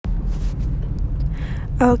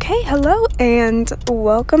Okay, hello, and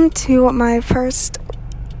welcome to my first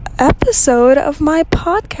episode of my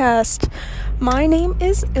podcast. My name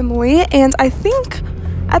is Emily, and I think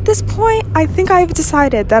at this point, I've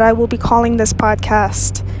decided that I will be calling this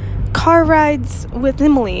podcast Car Rides with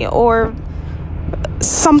Emily, or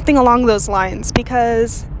something along those lines,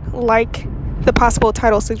 because like the possible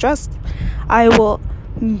title suggests, I will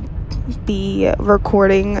be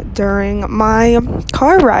recording during my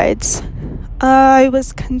car rides. I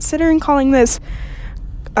was considering calling this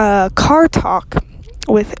Car Talk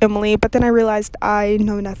with Emily, but then I realized I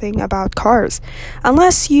know nothing about cars.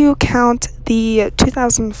 Unless you count the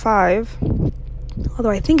 2005,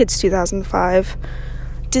 although I think it's 2005,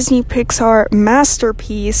 Disney Pixar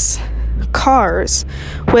masterpiece, Cars,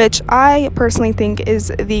 which I personally think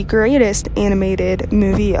is the greatest animated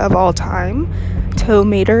movie of all time. Tow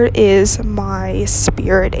Mater is my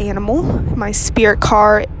spirit animal, my spirit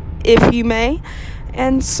car, if you may.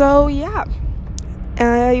 And so, yeah,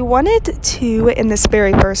 I wanted to, in this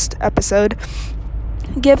very first episode,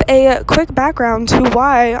 give a quick background to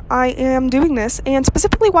why I am doing this, and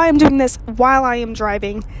specifically why I'm doing this while I am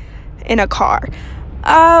driving in a car.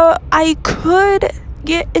 I could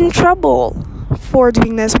get in trouble for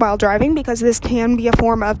doing this while driving, because this can be a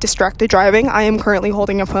form of distracted driving. I am currently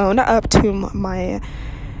holding a phone up to my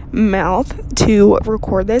mouth to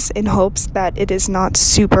record this in hopes that it is not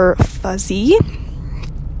super fuzzy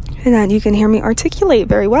and that you can hear me articulate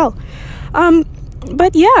very well.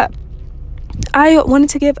 But yeah, I wanted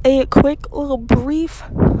to give a quick little brief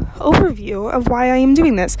overview of why I am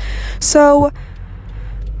doing this. So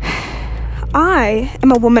I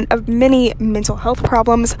am a woman of many mental health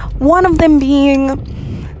problems, one of them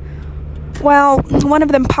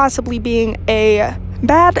possibly being a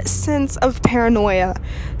bad sense of paranoia.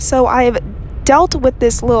 So I've dealt with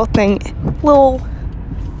this little thing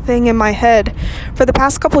in my head for the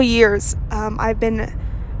past couple of years. I've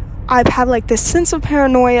had like this sense of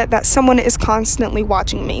paranoia that someone is constantly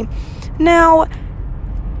watching me. Now,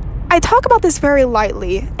 I talk about this very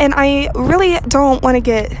lightly, and I really don't want to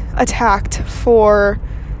get attacked for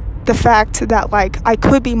the fact that, like, I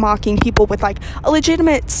could be mocking people with, like, a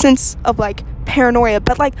legitimate sense of, like, paranoia.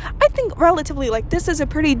 But, like, I think relatively, like, this is a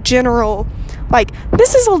pretty general, like,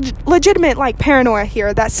 this is a legitimate, like, paranoia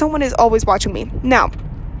here that someone is always watching me. Now,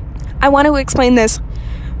 I want to explain this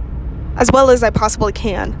as well as I possibly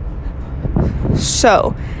can.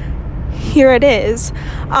 So, here it is.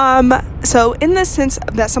 So in the sense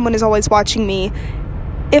that someone is always watching me,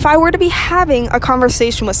 if I were to be having a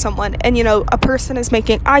conversation with someone and, a person is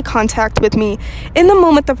making eye contact with me, in the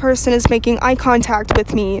moment the person is making eye contact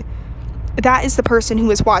with me, that is the person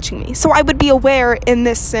who is watching me. So I would be aware in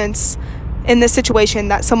this sense, in this situation,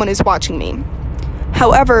 that someone is watching me.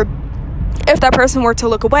 However, if that person were to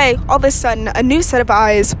look away, all of a sudden a new set of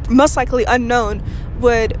eyes, most likely unknown,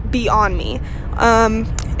 would be on me.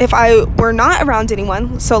 If I were not around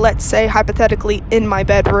anyone, so let's say hypothetically in my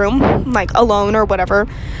bedroom, like alone or whatever,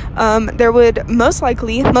 there would most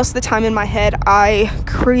of the time in my head, I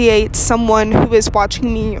create someone who is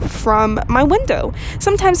watching me from my window.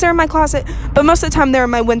 Sometimes they're in my closet, but most of the time they're in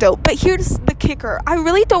my window. But here's the kicker. I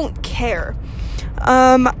really don't care.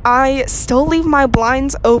 I still leave my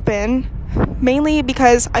blinds open, mainly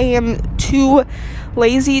because I am too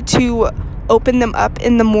lazy to open them up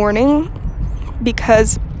in the morning,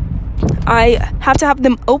 because I have to have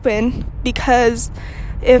them open, because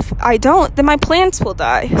if I don't, then my plants will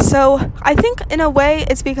die. So I think in a way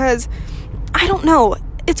it's because, I don't know,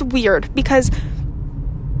 it's weird, because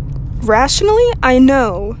rationally I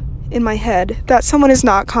know in my head that someone is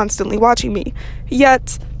not constantly watching me,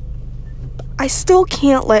 yet I still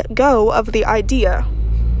can't let go of the idea.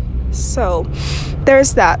 So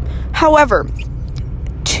there's that. However,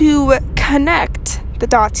 to connect the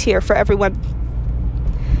dots here for everyone,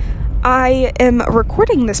 I am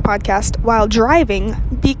recording this podcast while driving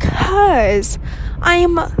because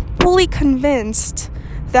I'm fully convinced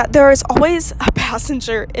that there is always a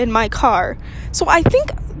passenger in my car. So I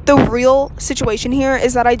think the real situation here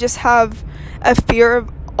is that I just have a fear of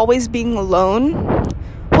always being alone,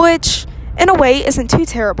 which in a way isn't too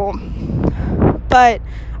terrible. But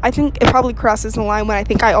I think it probably crosses the line when I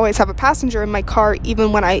think I always have a passenger in my car,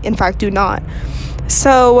 even when I in fact do not.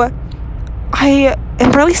 So I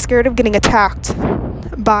am really scared of getting attacked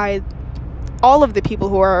by all of the people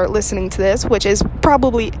who are listening to this, which is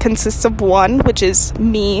probably consists of one, which is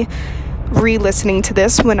me re-listening to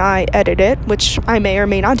this when I edit it, which I may or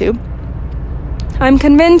may not do. I'm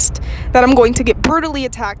convinced that I'm going to get brutally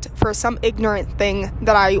attacked for some ignorant thing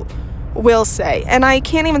that I will say. And I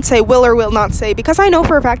can't even say will or will not say, because I know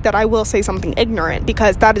for a fact that I will say something ignorant,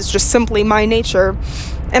 because that is just simply my nature.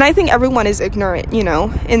 And I think everyone is ignorant,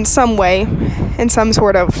 in some way, in some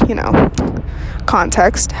sort of,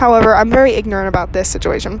 context. However, I'm very ignorant about this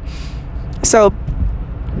situation. So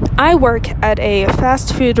I work at a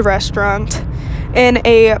fast food restaurant in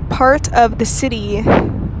a part of the city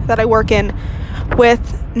that I work in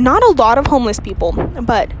with not a lot of homeless people,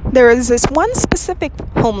 but there is this one specific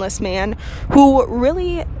homeless man who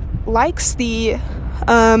really likes the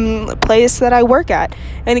place that I work at,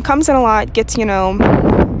 and he comes in a lot, gets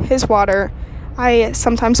his water. I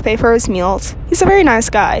sometimes pay for his meals. He's a very nice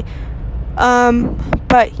guy,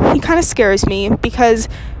 but he kind of scares me because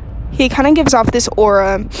he kind of gives off this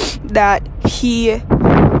aura that he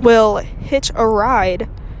will hitch a ride.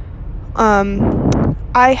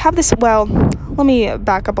 I have this, let me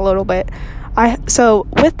back up a little bit. So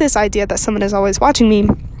with this idea that someone is always watching me,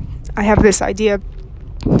 I have this idea.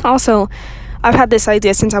 Also, I've had this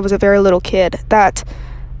idea since I was a very little kid, that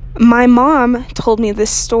my mom told me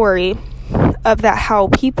this story of that how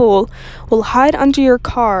people will hide under your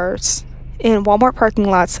cars in Walmart parking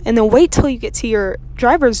lots and then wait till you get to your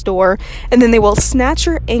driver's door, and then they will snatch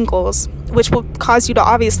your ankles, which will cause you to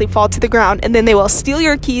obviously fall to the ground, and then they will steal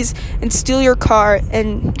your keys and steal your car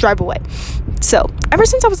and drive away. So ever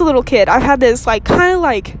since I was a little kid, I've had this kind of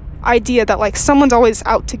idea that someone's always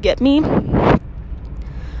out to get me.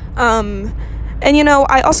 And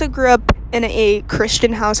I also grew up in a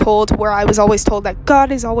Christian household where I was always told that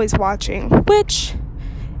God is always watching, which,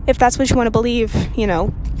 if that's what you want to believe,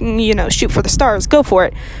 shoot for the stars, go for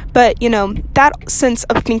it. But, that sense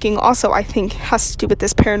of thinking also, I think, has to do with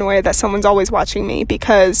this paranoia that someone's always watching me,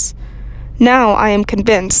 because now I am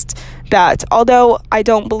convinced that although I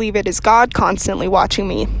don't believe it is God constantly watching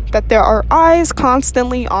me, that there are eyes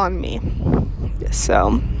constantly on me.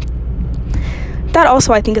 So that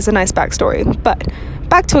also, I think, is a nice backstory. But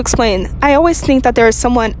back to explain, I always think that there is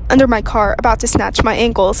someone under my car about to snatch my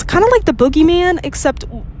ankles, kind of like the boogeyman, except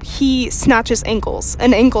he snatches ankles.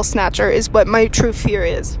 An ankle snatcher is what my true fear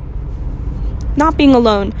is. Not being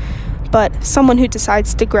alone, but someone who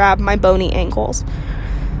decides to grab my bony ankles.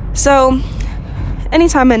 So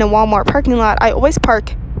anytime I'm in a Walmart parking lot, I always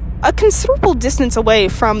park a considerable distance away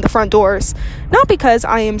from the front doors, not because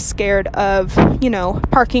I am scared of,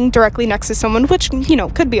 parking directly next to someone, which,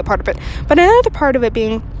 could be a part of it, but another part of it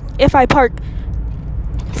being, if I park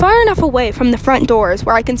far enough away from the front doors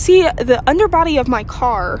where I can see the underbody of my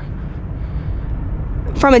car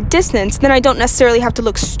from a distance, then I don't necessarily have to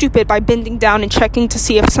look stupid by bending down and checking to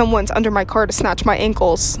see if someone's under my car to snatch my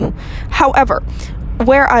ankles. However,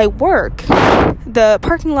 where I work, the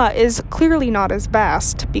parking lot is clearly not as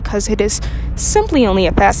vast because it is simply only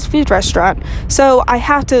a fast food restaurant. So I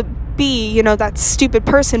have to be, that stupid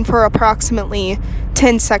person for approximately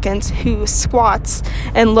 10 seconds who squats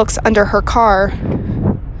and looks under her car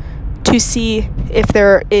to see if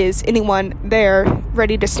there is anyone there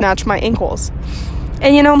ready to snatch my ankles.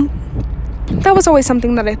 And, that was always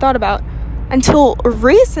something that I thought about until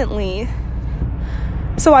recently.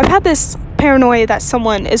 So I've had this paranoia that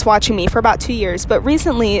someone is watching me for about 2 years, but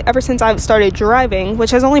recently, ever since I've started driving, which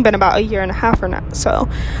has only been about a year and a half or now, so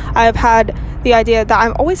I've had the idea that I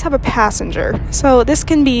always have a passenger. So this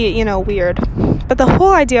can be, weird, but the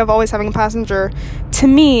whole idea of always having a passenger to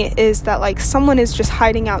me is that someone is just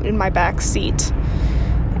hiding out in my back seat,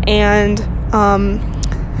 and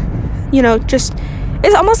just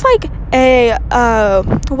it's almost like a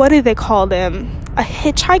what do they call them? A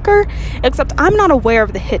hitchhiker, except I'm not aware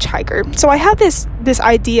of the hitchhiker. So I have this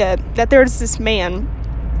idea that there's this man.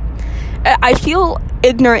 I feel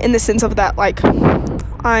ignorant in the sense of that,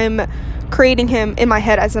 I'm creating him in my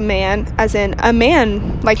head as a man, as in a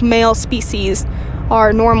man, male species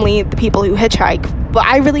are normally the people who hitchhike. But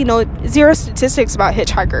I really know zero statistics about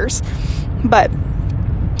hitchhikers. But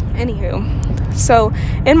anywho, so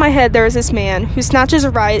in my head there is this man who snatches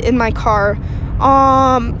a ride in my car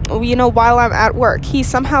while I'm at work. He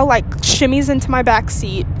somehow shimmies into my back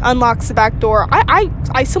seat, unlocks the back door.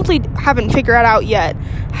 I simply haven't figured out yet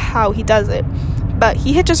how he does it, but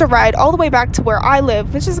he hitches a ride all the way back to where I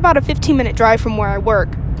live, which is about a 15-minute drive from where I work,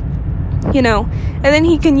 and then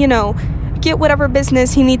he can, get whatever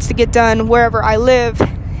business he needs to get done wherever I live,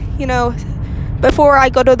 before I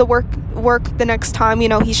go to the work the next time. He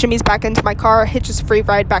shimmies back into my car, hitches a free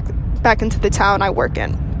ride back into the town I work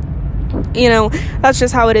in. That's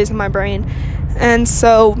just how it is in my brain. And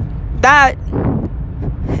so that,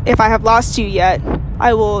 if I have lost you yet,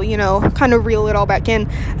 I will, kind of reel it all back in.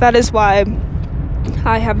 That is why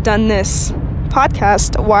I have done this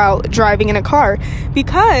podcast while driving in a car,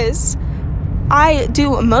 because I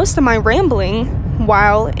do most of my rambling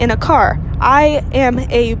while in a car. I am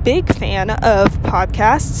a big fan of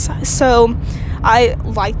podcasts, so I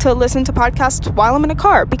like to listen to podcasts while I'm in a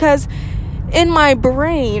car, because in my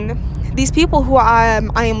brain, these people who I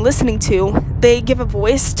am listening to, they give a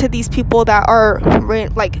voice to these people that are,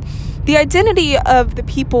 like, the identity of the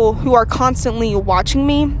people who are constantly watching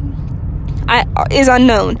me is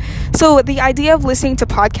unknown. So the idea of listening to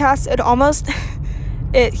podcasts,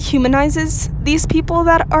 it humanizes these people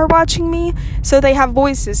that are watching me, so they have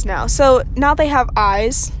voices now. So now they have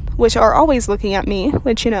eyes, which are always looking at me,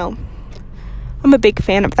 which, I'm a big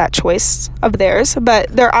fan of that choice of theirs, but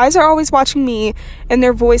their eyes are always watching me, and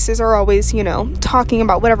their voices are always, talking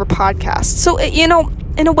about whatever podcast. So,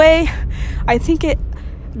 in a way, I think it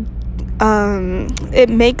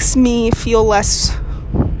makes me feel less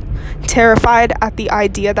terrified at the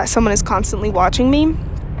idea that someone is constantly watching me.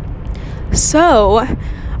 So,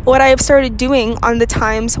 what I have started doing on the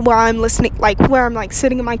times where I'm listening, where I'm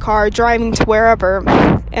sitting in my car, driving to wherever,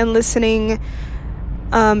 and listening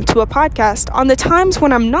to a podcast, on the times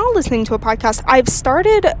when I'm not listening to a podcast, I've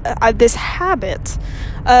started this habit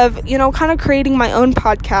of, kind of creating my own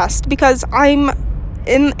podcast, because I'm,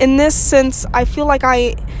 in this sense, I feel like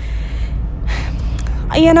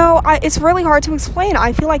it's really hard to explain.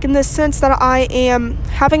 I feel like in this sense that I am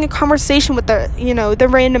having a conversation with the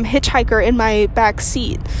random hitchhiker in my back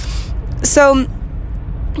seat. So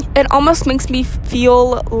it almost makes me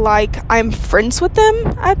feel like I'm friends with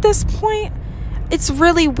them at this point. It's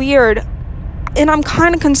really weird, and I'm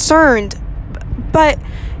kind of concerned, but,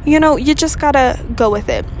 you just gotta go with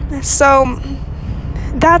it. So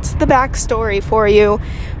that's the backstory for you.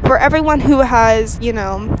 For everyone who has,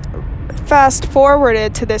 fast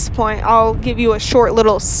forwarded to this point, I'll give you a short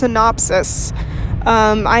little synopsis.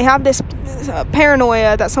 I have this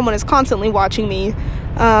paranoia that someone is constantly watching me.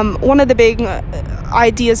 One of the big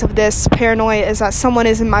ideas of this paranoia is that someone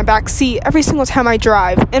is in my back seat every single time I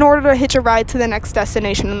drive, in order to hitch a ride to the next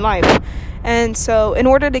destination in life. And so in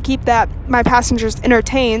order to keep my passengers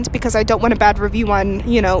entertained, because I don't want a bad review on,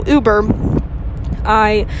 Uber,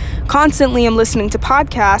 I constantly am listening to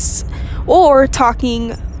podcasts or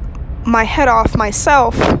talking my head off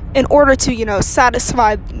myself in order to,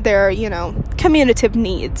 satisfy their, communicative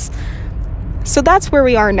needs. So that's where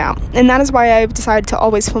we are now, and that is why I've decided to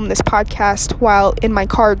always film this podcast while in my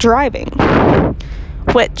car driving,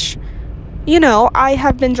 which, I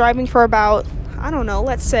have been driving for about,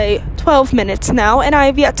 let's say 12 minutes now, and I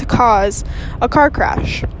have yet to cause a car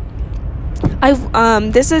crash.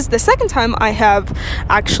 This is the second time I have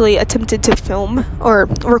actually attempted to film or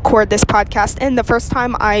record this podcast, and the first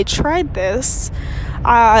time I tried this,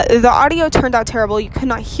 the audio turned out terrible. You could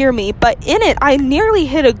not hear me, but in it, I nearly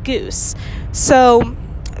hit a goose. So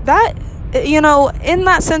that, in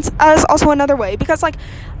that sense, is also another way, because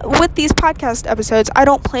with these podcast episodes, I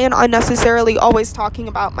don't plan on necessarily always talking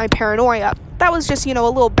about my paranoia. That was just, a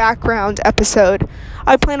little background episode.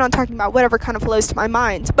 I plan on talking about whatever kind of flows to my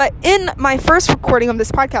mind. But in my first recording of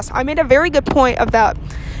this podcast, I made a very good point of that,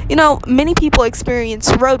 many people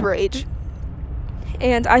experience road rage.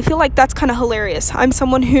 And I feel like that's kind of hilarious. I'm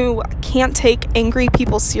someone who can't take angry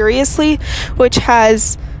people seriously, which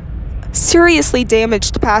has seriously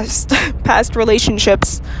damaged past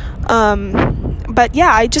relationships. But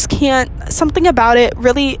yeah, I just can't. Something about it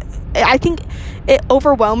really, I think it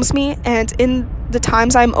overwhelms me. And in the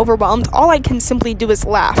times I'm overwhelmed, all I can simply do is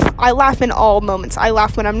laugh. I laugh in all moments. I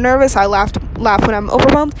laugh when I'm nervous. I laugh when I'm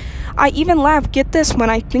overwhelmed. I even laugh, get this, when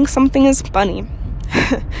I think something is funny.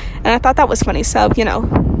 And I thought that was funny, so,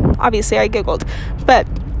 obviously I giggled. But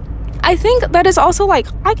I think that is also, I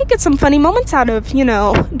could get some funny moments out of,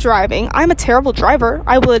 driving. I'm a terrible driver.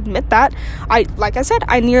 I will admit that. Like I said,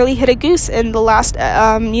 I nearly hit a goose in the last,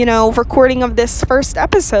 recording of this first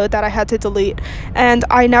episode that I had to delete. And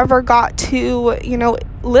I never got to,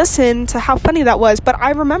 listen to how funny that was. But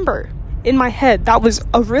I remember in my head, that was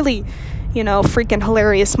a really, freaking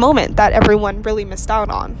hilarious moment that everyone really missed out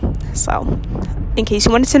on. So, in case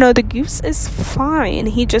you wanted to know, the goose is fine.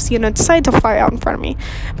 He just, decided to fly out in front of me.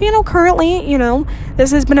 But, currently,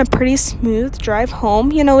 this has been a pretty smooth drive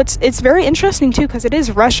home. It's very interesting, too, because it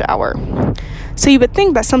is rush hour. So you would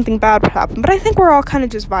think that something bad would happen. But I think we're all kind of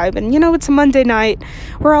just vibing. It's a Monday night.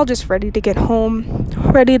 We're all just ready to get home.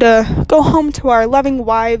 Ready to go home to our loving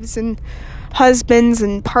wives and husbands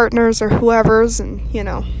and partners or whoever's. And,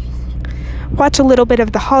 watch a little bit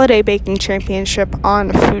of the Holiday Baking Championship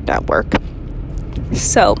on Food Network.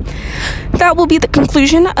 So, that will be the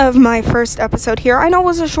conclusion of my first episode here. I know it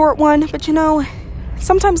was a short one, but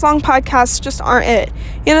sometimes long podcasts just aren't it.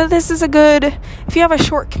 This is a good, if you have a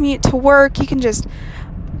short commute to work, you can just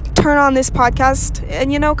turn on this podcast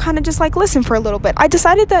and, kind of just like listen for a little bit. I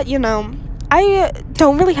decided that, I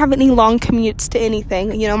don't really have any long commutes to anything.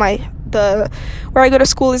 Where I go to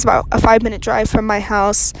school is about a 5-minute drive from my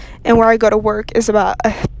house, and where I go to work is about a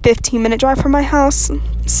 15-minute drive from my house.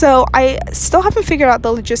 So I still haven't figured out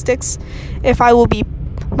the logistics if I will be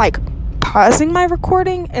like pausing my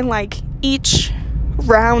recording and like each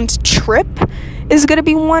round trip is gonna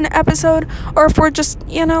be one episode, or if we're just,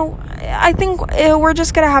 I think we're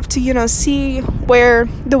just gonna have to, see where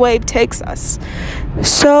the wave takes us.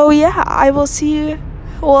 So yeah, I will hear.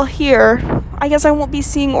 I guess I won't be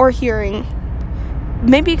seeing or hearing.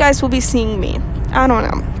 Maybe you guys will be seeing me. I don't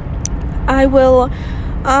know. I will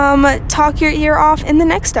talk your ear off in the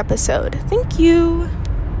next episode. Thank you.